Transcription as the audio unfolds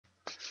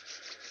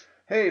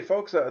Hey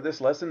folks, this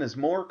lesson is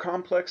more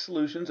complex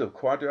solutions of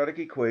quadratic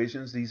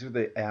equations. These are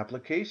the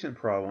application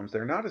problems.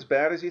 They're not as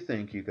bad as you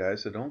think, you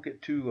guys, so don't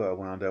get too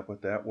wound up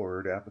with that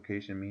word,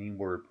 application meaning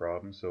word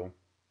problem. So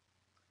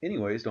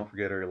anyways, don't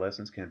forget our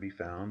lessons can be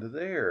found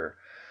there.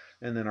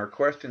 And then our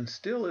question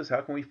still is, how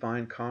can we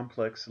find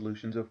complex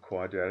solutions of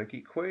quadratic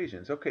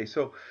equations? Okay,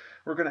 so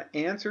we're going to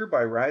answer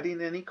by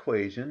writing an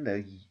equation.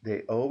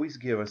 They always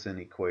give us an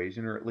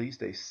equation, or at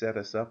least they set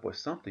us up with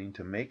something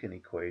to make an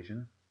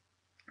equation,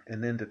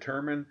 and then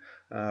determine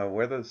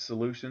whether the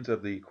solutions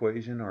of the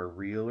equation are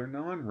real or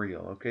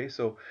non-real. Okay,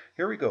 so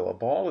here we go. A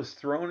ball is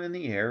thrown in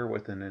the air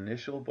with an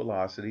initial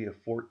velocity of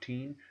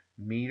 14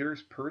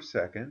 meters per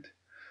second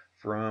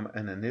from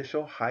an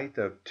initial height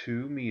of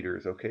 2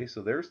 meters. Okay,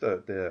 so there's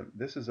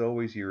this is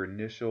always your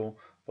initial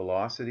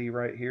velocity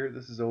right here.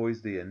 This is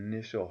always the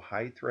initial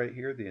height right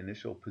here, the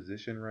initial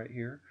position right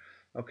here.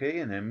 Okay,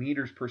 and in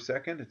meters per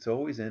second, it's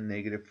always in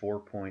negative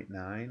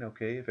 4.9.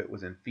 Okay, if it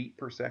was in feet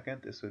per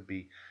second, this would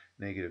be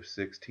negative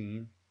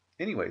 16.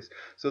 Anyways,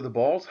 so the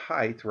ball's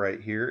height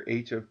right here,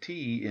 h of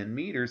t in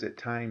meters at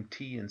time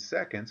t in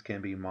seconds,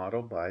 can be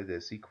modeled by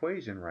this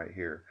equation right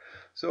here.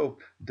 So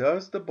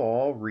does the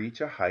ball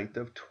reach a height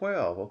of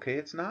 12? Okay,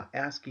 it's not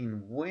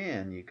asking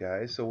when, you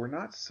guys, so we're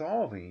not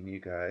solving, you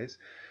guys.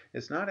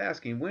 It's not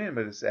asking when,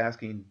 but it's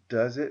asking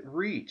does it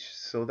reach?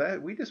 So that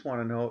we just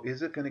want to know,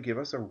 is it going to give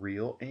us a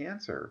real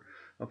answer?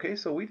 Okay,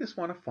 so we just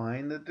want to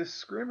find the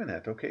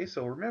discriminant. Okay,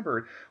 so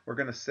remember, we're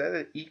going to set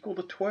it equal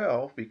to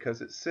 12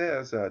 because it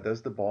says,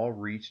 does the ball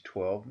reach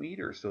 12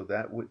 meters? So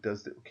that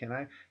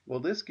will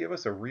this give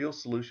us a real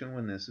solution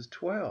when this is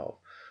 12?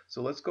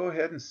 So let's go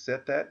ahead and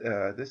set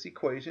that this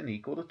equation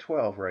equal to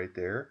 12 right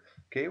there.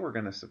 Okay, we're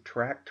going to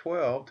subtract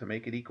 12 to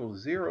make it equal to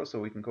 0, so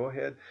we can go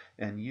ahead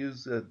and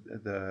use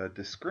the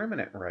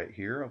discriminant right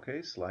here.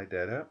 Okay, slide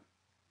that up.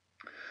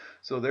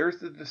 So there's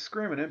the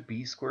discriminant,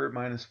 b squared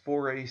minus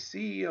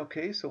 4ac.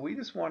 Okay, so we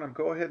just want to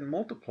go ahead and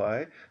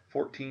multiply.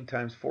 14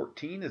 times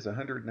 14 is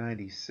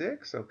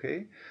 196.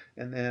 Okay,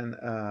 and then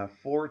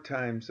 4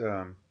 times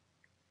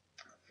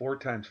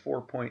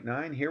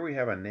 4.9. Here we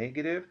have a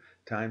negative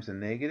times a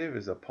negative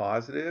is a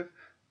positive,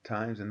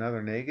 times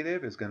another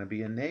negative is going to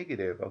be a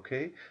negative.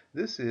 Okay,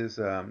 this is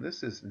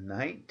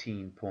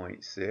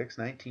 19.6.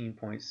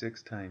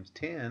 19.6 times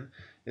 10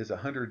 is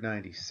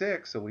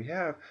 196. So we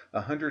have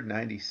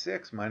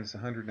 196 minus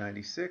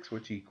 196,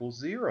 which equals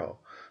 0.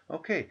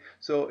 Okay,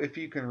 so if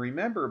you can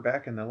remember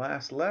back in the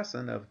last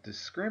lesson of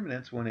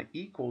discriminants, when it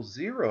equals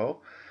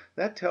 0,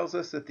 that tells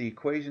us that the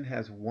equation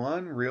has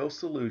one real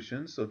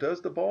solution. So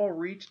does the ball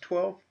reach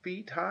 12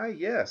 feet high?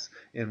 Yes,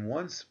 in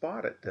one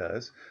spot it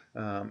does.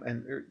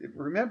 And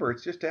remember,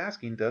 it's just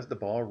asking, does the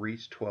ball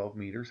reach 12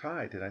 meters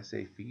high? Did I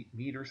say feet,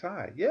 meters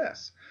high?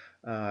 Yes.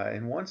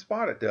 In one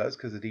spot it does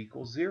because it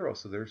equals 0.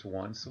 So there's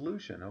one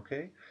solution,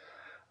 okay?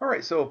 All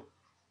right, so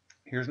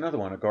here's another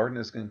one. A garden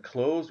is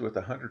enclosed with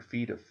 100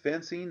 feet of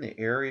fencing. The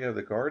area of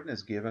the garden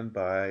is given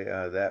by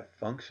that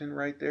function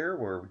right there,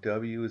 where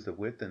W is the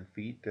width in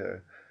feet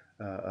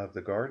of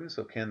the garden.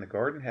 So can the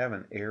garden have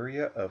an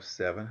area of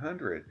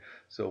 700?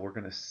 So we're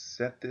going to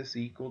set this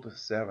equal to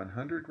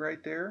 700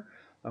 right there.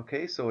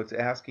 Okay, so it's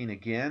asking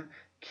again,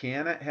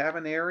 can it have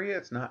an area?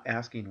 It's not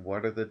asking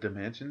what are the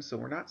dimensions, so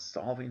we're not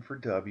solving for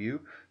W.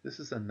 This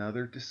is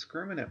another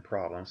discriminant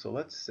problem. So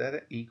let's set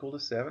it equal to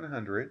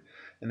 700,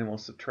 and then we'll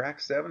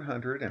subtract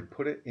 700 and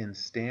put it in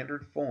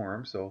standard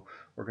form. So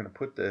we're going to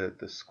put the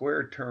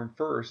squared term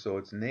first, so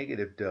it's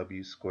negative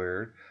W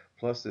squared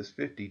plus this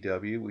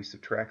 50W. We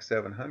subtract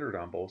 700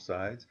 on both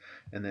sides,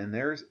 and then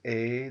there's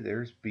A,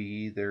 there's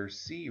B, there's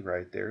C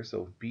right there.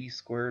 So B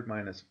squared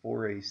minus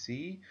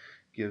 4AC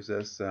gives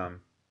us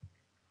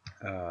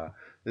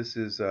this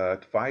is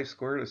 5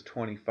 squared is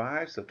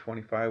 25, so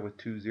 25 with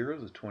two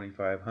zeros is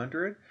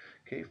 2500.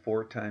 Okay,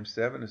 4 times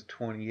 7 is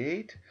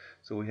 28,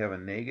 so we have a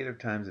negative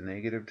times a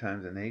negative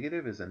times a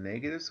negative is a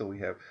negative, so we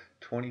have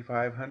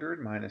 2500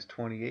 minus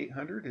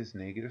 2800 is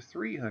negative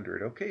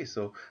 300. Okay,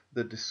 so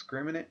the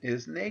discriminant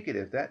is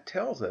negative. That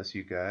tells us,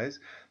 you guys,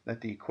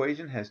 that the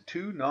equation has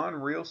two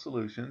non-real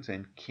solutions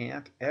and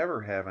can't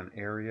ever have an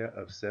area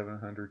of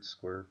 700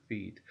 square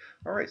feet.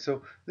 All right,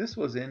 so this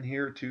was in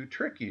here to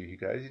trick you, you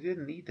guys. You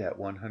didn't need that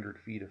 100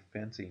 feet of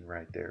fencing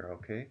right there,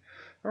 okay?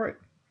 All right.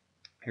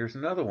 Here's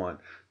another one.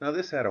 Now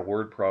this had a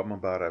word problem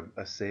about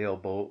a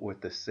sailboat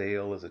with the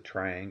sail as a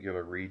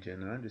triangular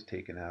region, and I'm just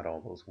taking out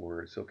all those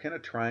words. So can a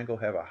triangle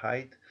have a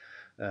height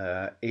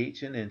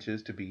h in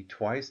inches to be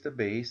twice the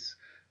base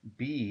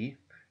b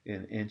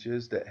in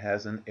inches that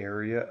has an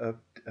area of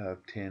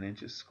 10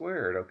 inches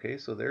squared? Okay,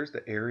 so there's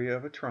the area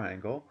of a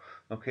triangle.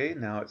 Okay,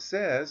 now it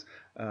says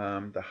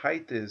the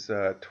height is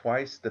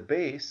twice the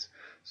base,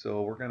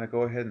 so we're going to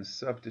go ahead and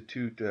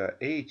substitute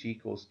h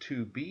equals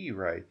 2b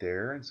right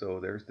there, and so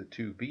there's the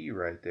 2b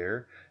right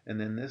there, and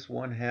then this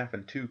 1/2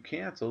 and 2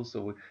 cancels,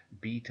 so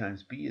b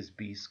times b is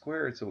b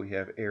squared, so we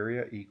have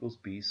area equals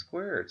b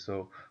squared.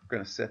 So we're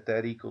going to set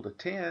that equal to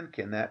 10.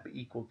 Can that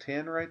equal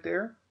 10 right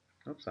there?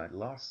 Oops, I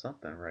lost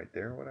something right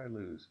there. What did I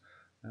lose?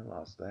 I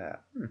lost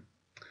that.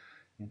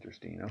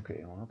 Interesting.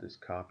 Okay, well, I'll just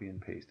copy and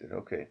paste it.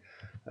 Okay.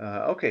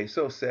 Okay,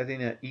 so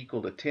setting it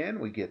equal to 10,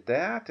 we get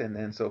that. And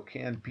then, so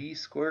can b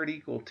squared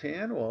equal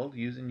 10? Well,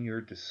 using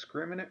your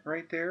discriminant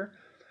right there.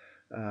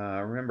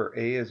 Remember,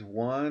 a is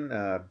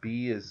 1,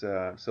 b is,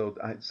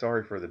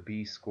 sorry for the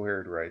b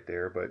squared right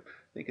there, but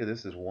think of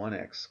this as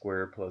 1x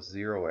squared plus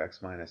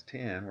 0x minus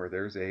 10, where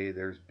there's a,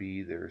 there's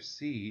b, there's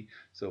c.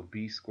 So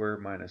b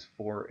squared minus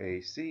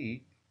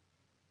 4ac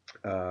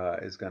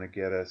is going to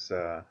get us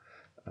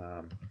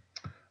um,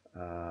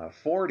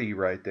 40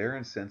 right there,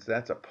 and since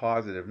that's a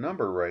positive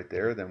number right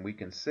there, then we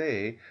can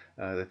say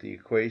that the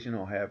equation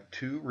will have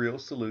two real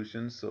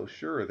solutions. So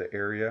sure, the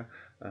area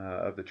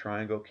of the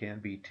triangle can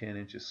be 10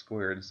 inches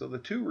squared, and so the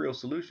two real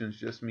solutions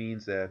just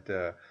means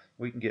that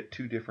we can get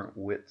two different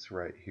widths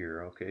right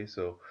here. Okay,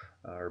 so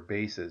or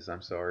bases,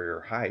 I'm sorry,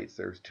 or heights.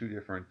 There's two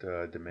different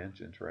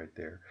dimensions right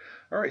there.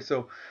 All right,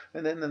 so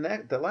and then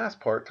the last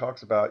part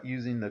talks about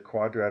using the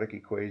quadratic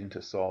equation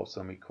to solve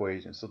some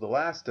equations. So the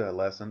last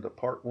lesson, the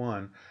part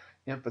 1,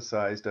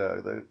 emphasized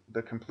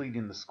the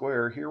completing the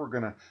square. Here we're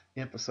going to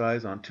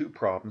emphasize on two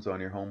problems on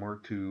your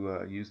homework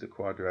to use the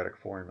quadratic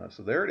formula.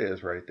 So there it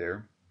is right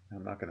there.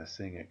 I'm not going to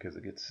sing it because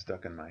it gets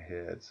stuck in my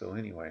head. So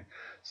anyway,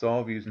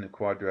 solve using the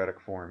quadratic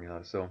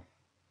formula.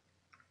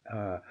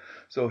 Uh,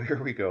 so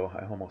here we go.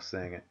 I almost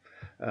sang it.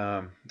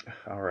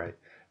 All right.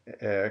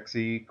 X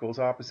equals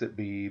opposite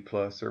b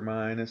plus or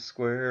minus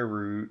square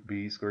root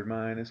b squared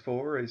minus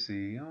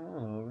 4ac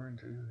all over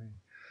into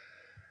a.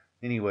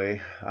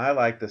 Anyway, I,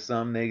 like the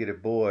some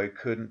negative boy,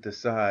 couldn't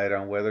decide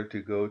on whether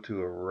to go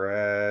to a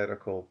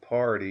radical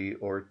party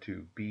or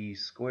to B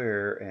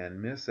square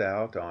and miss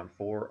out on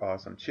 4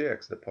 awesome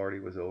chicks. The party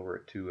was over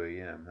at 2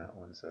 a.m. That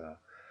one's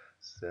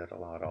said a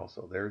lot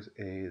also. There's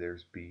A,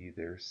 there's B,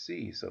 there's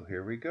C. So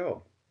here we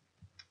go.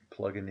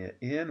 Plugging it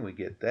in, we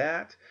get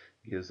that.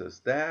 Gives us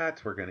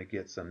that. We're going to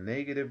get some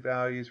negative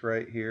values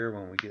right here.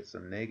 When we get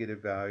some negative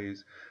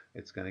values,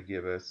 it's going to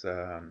give us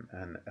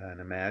an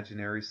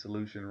imaginary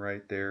solution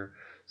right there.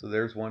 So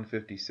there's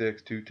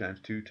 156, 2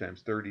 times 2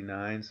 times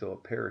 39. So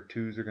a pair of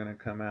 2's are going to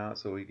come out.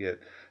 So we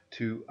get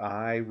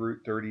 2i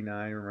root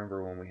 39.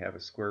 Remember, when we have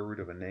a square root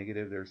of a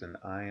negative, there's an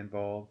I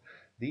involved.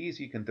 These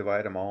you can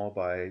divide them all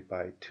by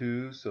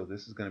 2. So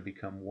this is going to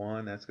become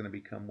 1. That's going to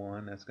become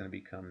 1. That's going to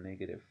become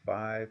negative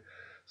 5.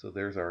 So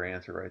there's our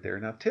answer right there.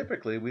 Now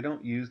typically we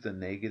don't use the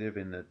negative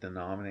in the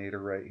denominator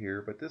right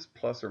here, but this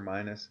plus or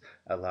minus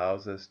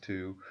allows us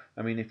to,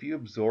 I mean, if you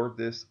absorb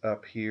this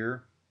up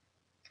here,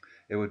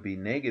 it would be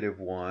negative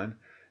 1,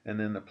 and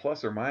then the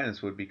plus or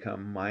minus would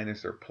become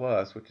minus or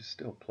plus, which is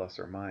still plus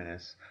or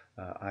minus,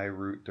 I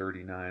root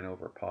 39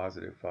 over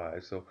positive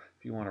 5. So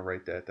if you want to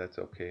write that, that's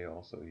okay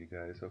also, you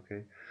guys,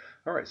 okay?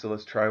 All right, so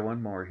let's try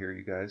one more here,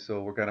 you guys.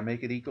 So we're going to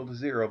make it equal to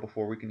 0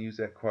 before we can use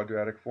that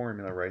quadratic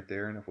formula right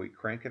there, and if we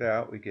crank it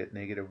out, we get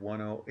negative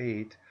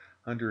 108.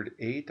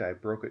 108, I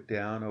broke it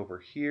down over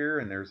here,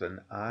 and there's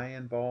an I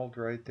involved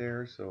right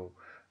there, so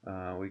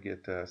we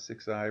get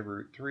 6i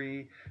root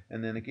 3,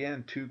 and then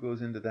again 2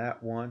 goes into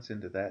that once,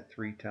 into that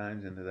 3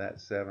 times, into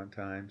that 7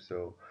 times,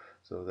 so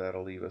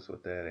that'll leave us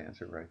with that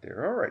answer right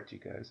there. All right, you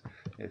guys,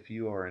 if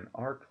you are in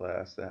art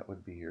class, that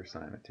would be your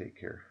assignment. Take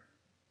care.